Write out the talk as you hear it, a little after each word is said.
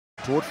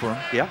Taught for him.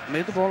 Yeah,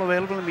 made the ball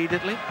available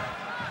immediately.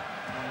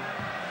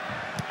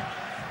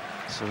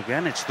 So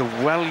again, it's the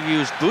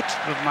well-used boot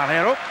of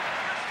Malheiro.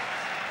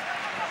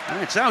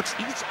 And it's out.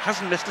 He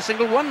hasn't missed a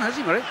single one, has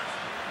he, Murray?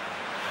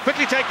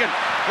 Quickly taken.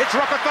 It's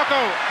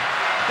Rokothoko.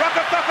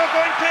 Rokothoko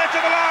going clear to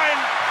the line.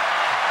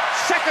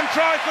 Second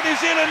try for New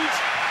Zealand.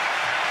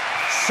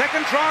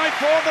 Second try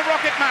for the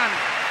Rocket Man.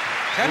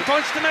 10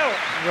 points to 0.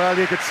 Well,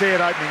 you could see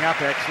it opening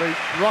up, actually.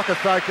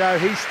 Rokothoko,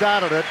 he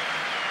started it.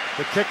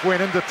 The kick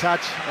went into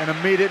touch and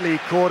immediately he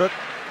caught it.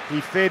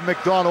 He fed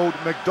McDonald.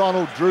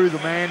 McDonald drew the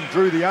man,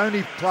 drew the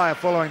only player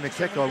following the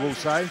kick, I will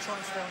say.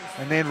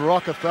 And then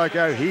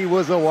Rokothoko, he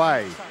was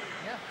away.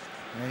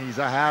 And he's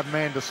a hard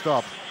man to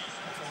stop.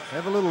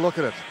 Have a little look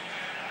at it.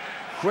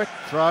 Quick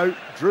throw,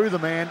 drew the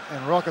man,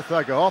 and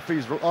Rokothoko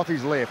off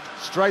his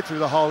left, straight through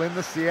the hole in.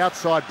 This is the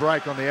outside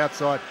break on the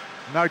outside.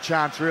 No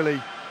chance,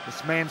 really.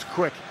 This man's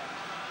quick.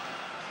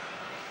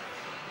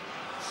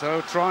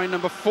 So try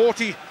number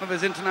 40 of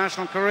his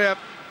international career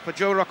for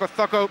Joe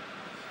Rokothoko,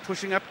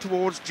 pushing up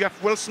towards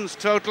Jeff Wilson's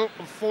total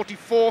of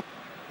 44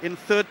 in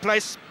third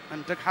place,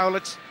 and Doug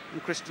Howlett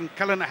and Christian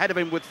Cullen ahead of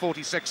him with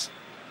 46.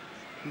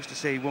 Who's to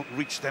say he won't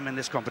reach them in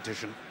this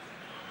competition?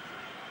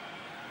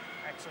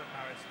 Excellent,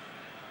 Maris.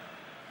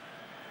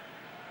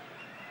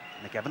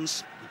 Nick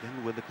Evans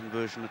again with the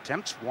conversion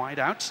attempt, wide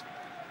out.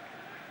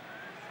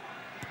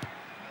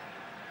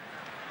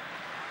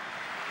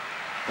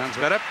 Sounds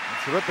better.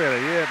 It's a bit better,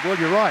 yeah. Well,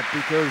 you're right,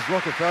 because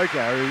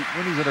Rokothoko,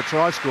 when he's in a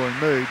try-scoring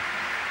mood,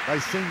 they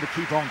seem to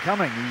keep on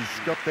coming. He's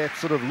got that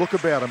sort of look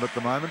about him at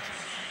the moment,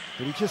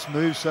 but he just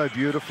moves so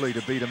beautifully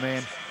to beat a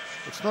man.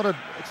 It's not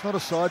a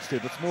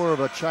sidestep. It's more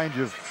of a change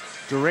of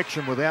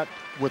direction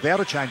without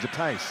a change of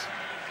pace.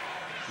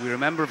 We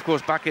remember, of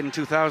course, back in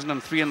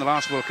 2003 in the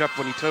last World Cup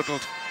when he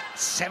totaled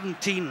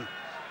 17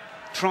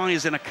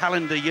 tries in a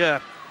calendar year.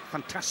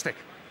 Fantastic.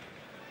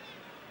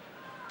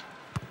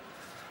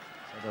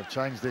 So they've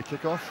changed their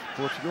kickoff,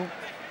 Portugal.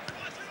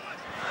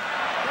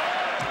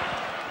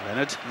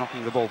 Leonard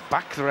knocking the ball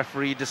back, the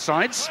referee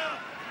decides.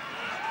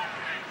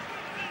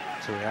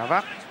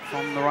 Turiava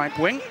from the right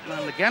wing,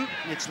 and again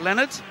it's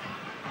Leonard.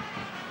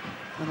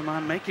 Another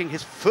man making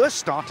his first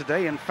start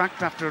today, in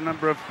fact, after a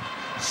number of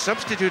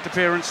substitute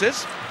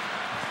appearances.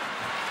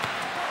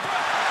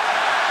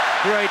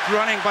 Great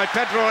running by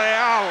Pedro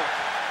Leal.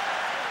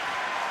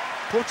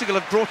 Portugal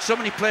have brought so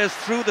many players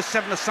through the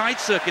seven-a-side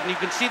circuit, and you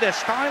can see their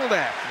style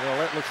there. Well,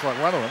 that looks like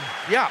one of them.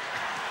 Yeah,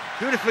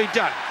 beautifully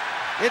done.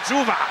 It's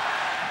Uva.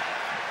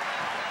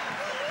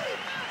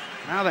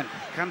 Now then,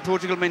 can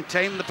Portugal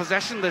maintain the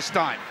possession this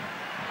time?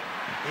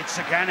 It's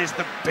again is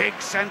the big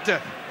centre.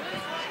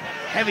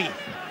 Heavy.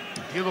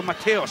 Hugo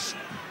Mateos.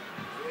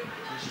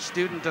 He's a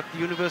student at the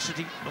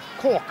University of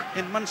Cork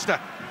in Munster.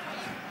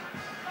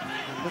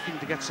 They're looking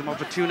to get some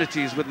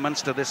opportunities with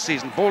Munster this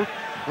season. Ball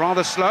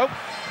rather slow.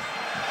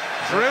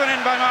 Driven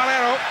in by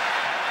Malheiro.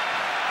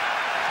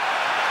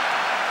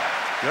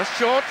 Just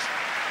short.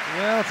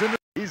 Yeah, it's in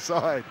his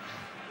side.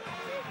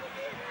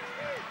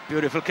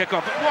 Beautiful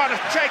kick-off. What a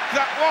check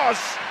that was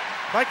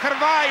by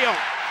Carvalho.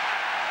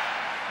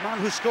 Man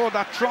who scored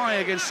that try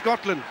against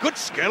Scotland. Good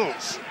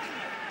skills.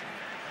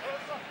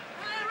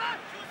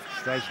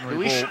 Stationary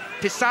Luis ball.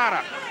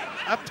 Pissarra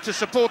up to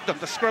support them,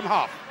 the scrum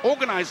half.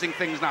 Organising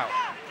things now.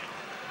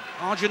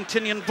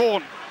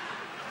 Argentinian-born.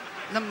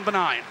 Number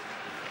 9.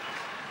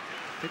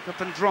 Pick up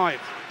and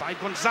drive by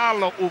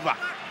Gonzalo Uva,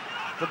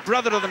 the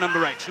brother of the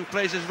number 8, who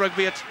plays his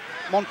rugby at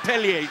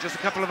Montpellier, just a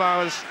couple of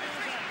hours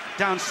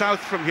down south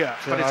from here.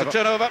 But it's a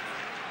turnover.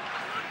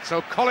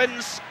 So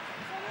Collins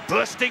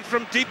bursting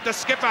from deep, the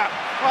skipper.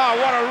 Oh,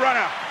 what a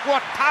runner,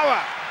 what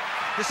power.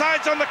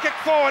 Decides on the kick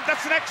forward,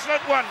 that's an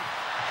excellent one.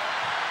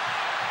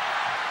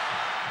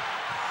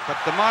 But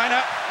the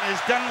minor is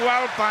done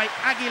well by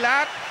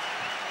Aguilar.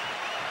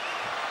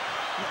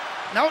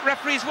 No,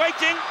 referee's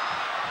waiting.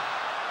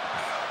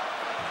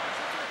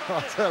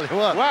 I'll tell you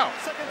what, Wow.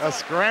 a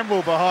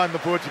scramble behind the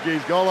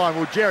Portuguese goal line.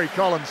 Well, Jerry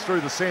Collins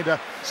through the centre,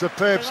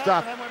 superb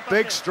stuff,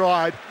 big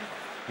stride.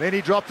 Then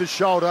he dropped his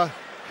shoulder,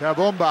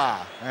 kabumba,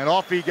 and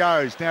off he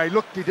goes. Now he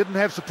looked, he didn't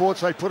have support,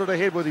 so he put it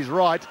ahead with his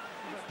right.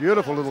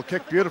 Beautiful little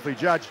kick, beautifully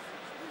judged.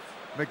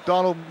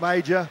 McDonald,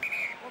 Major.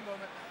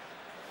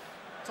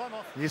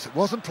 Yes, it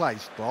wasn't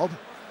placed, Bob.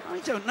 I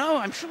don't know,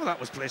 I'm sure that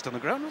was placed on the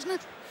ground, wasn't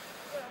it?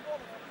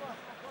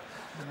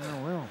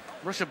 Oh, well.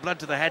 Rush of blood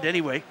to the head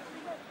anyway.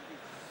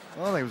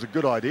 I think it was a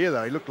good idea,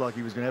 though. He looked like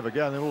he was going to have a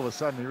go, and then all of a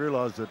sudden he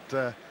realised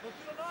that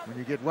when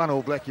you get one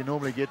All Black, you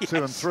normally get 2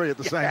 and 3 at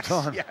the same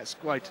time. Yes,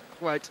 quite.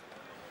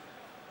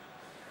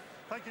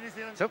 Thank you, New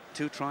Zealand. So,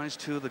 2 tries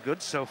to the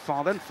good so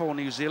far then for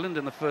New Zealand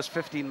in the first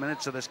 15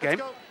 minutes of this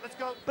game. Let's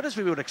go. But as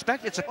we would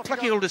expect, it's a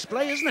plucky old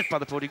display, isn't it, by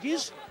the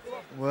Portuguese?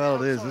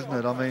 Well, it is, isn't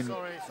it? I mean,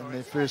 in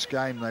their first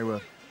game,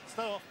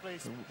 Stay off,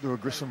 please. there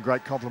were some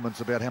great compliments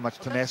about how much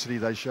tenacity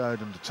they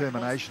showed and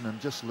determination, and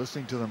just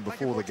listening to them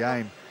before the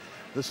game.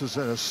 This is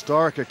an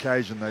historic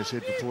occasion, they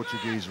said, for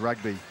Portuguese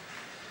rugby.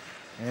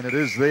 And it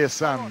is their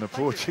son, the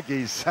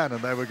Portuguese son,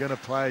 and they were going to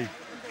play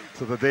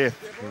to the death.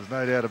 There's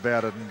no doubt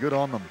about it, and good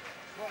on them.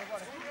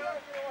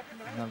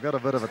 I've got a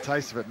bit of a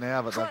taste of it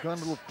now, but they've got a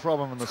little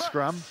problem in the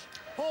scrum.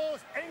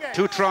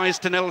 2 tries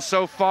to 0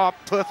 so far.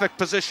 Perfect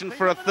position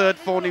for a third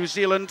for New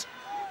Zealand.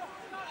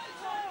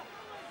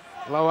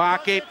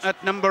 Loaki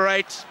at number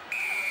 8.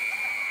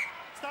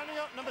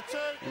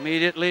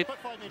 Immediately,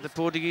 the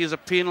Portuguese are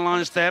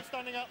penalised there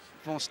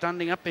for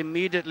standing up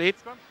immediately.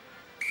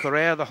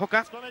 Correa, the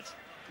hooker.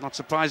 Not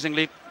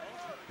surprisingly,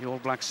 the All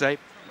Blacks say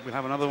we'll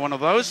have another one of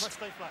those.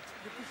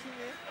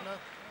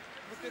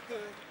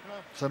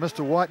 So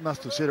Mr. White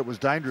must have said it was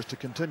dangerous to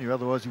continue,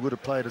 otherwise he would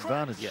have played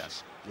advantage.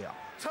 Yes. Yeah.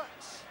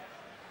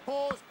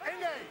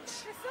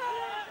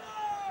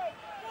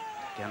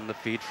 Again, the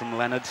feed from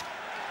Leonard.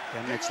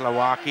 Again, it's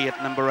Loaki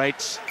at number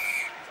 8.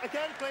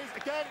 Again, please.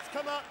 Again, it's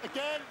come up.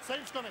 Again,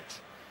 same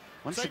scrummage.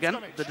 Once Same again,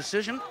 scrummage. the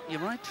decision,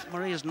 you're right,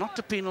 Murray, is not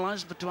to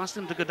penalise, but to ask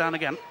them to go down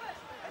again.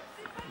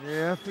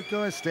 Yeah, if the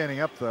guy's standing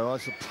up, though, I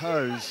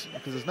suppose,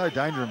 because there's no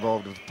danger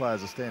involved if the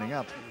players are standing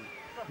up,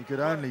 you could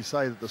only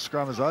say that the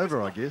scrum is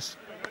over, I guess.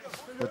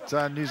 But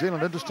New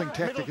Zealand, interesting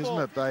tactic, isn't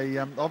it? They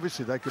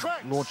obviously they could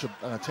launch an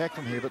attack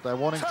from here, but they're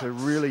wanting to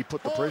really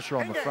put the pressure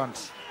on the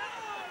front.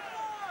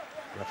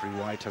 Referee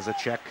White has a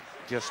check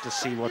just to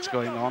see what's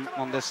going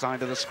on this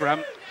side of the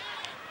scrum.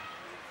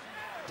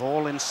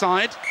 Ball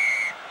inside.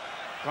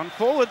 Gone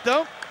forward,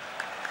 though.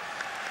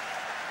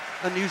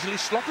 Unusually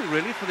sloppy,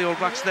 really, for the All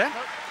Blacks there.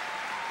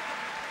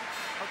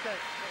 Okay,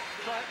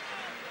 try it.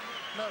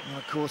 No. And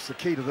of course, the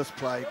key to this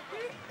play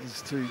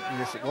is to,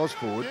 yes, it was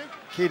forward.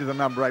 Key to the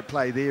number 8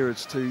 play there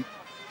is to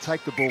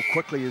take the ball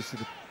quickly, is to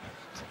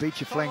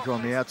beat your flanker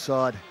on the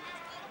outside.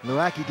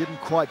 Loaki didn't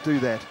quite do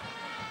that.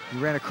 He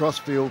ran across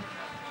field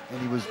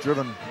and he was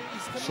driven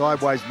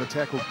sideways, and the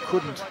tackle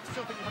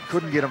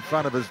couldn't get in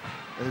front of his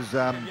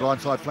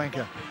blindside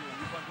flanker.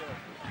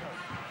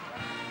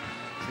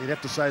 So you'd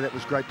have to say that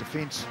was great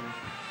defence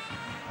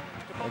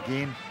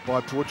again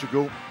by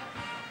Portugal,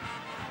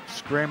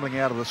 scrambling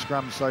out of the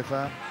scrum so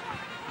far.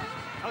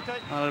 Okay.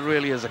 Well, it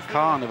really is a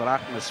carnival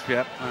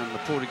atmosphere, and the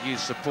Portuguese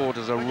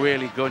supporters are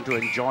really going to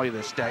enjoy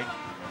this day.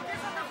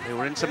 They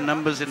were in some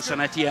numbers in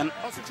St Etienne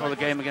for the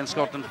game against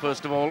Scotland,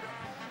 first of all.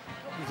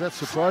 Does that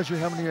surprise you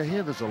how many are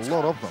here? There's a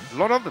lot of them. A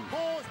lot of them.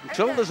 I'm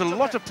told there's a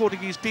lot of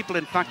Portuguese people,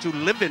 in fact, who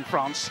live in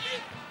France.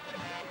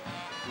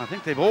 And I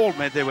think they've all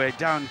made their way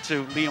down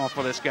to Lyon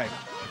for this game.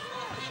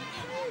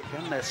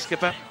 Again, their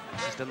skipper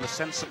has done the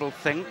sensible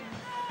thing,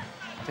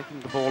 picking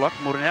the ball up.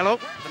 Morinello,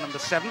 the number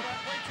 7,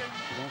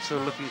 is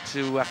also looking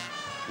to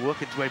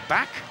work its way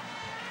back.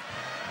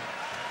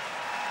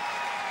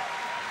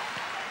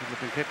 Good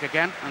looking kick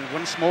again, and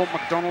once more,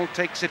 McDonald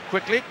takes it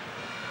quickly.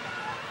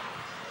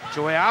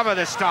 Joyava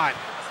this time.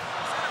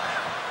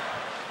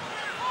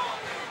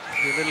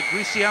 A little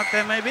greasy out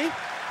there, maybe.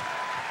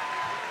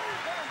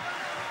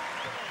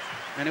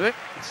 Anyway,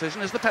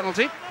 decision is the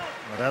penalty.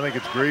 I don't think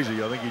it's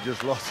greasy. I think he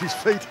just lost his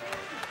feet.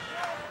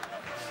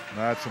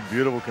 No, it's some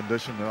beautiful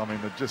condition. I mean,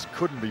 it just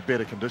couldn't be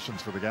better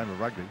conditions for the game of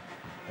rugby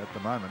at the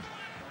moment.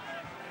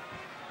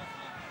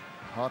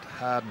 Hot,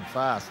 hard and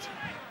fast.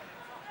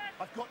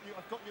 I've got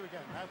you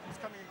again. Now he's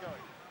coming and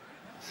going.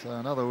 So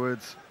in other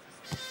words,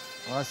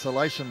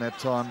 isolation that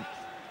time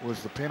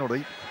was the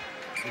penalty.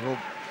 Well,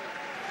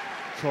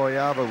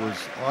 Toyava was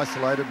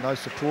isolated, no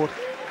support,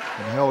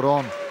 and held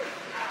on.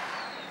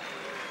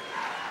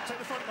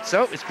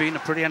 So it's been a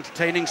pretty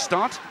entertaining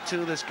start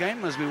to this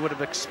game, as we would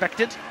have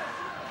expected.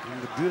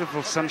 In the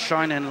beautiful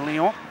sunshine in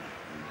Lyon.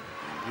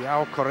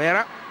 João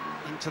Correa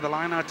into the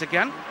line out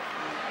again.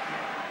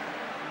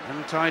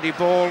 Untidy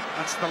ball,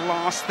 that's the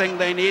last thing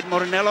they need.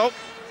 Morinello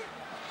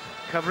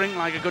covering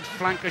like a good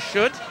flanker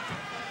should.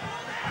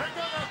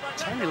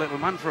 Tiny little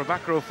man for a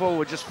back row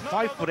forward, just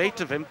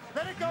 5'8" of him.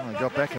 Oh, he got back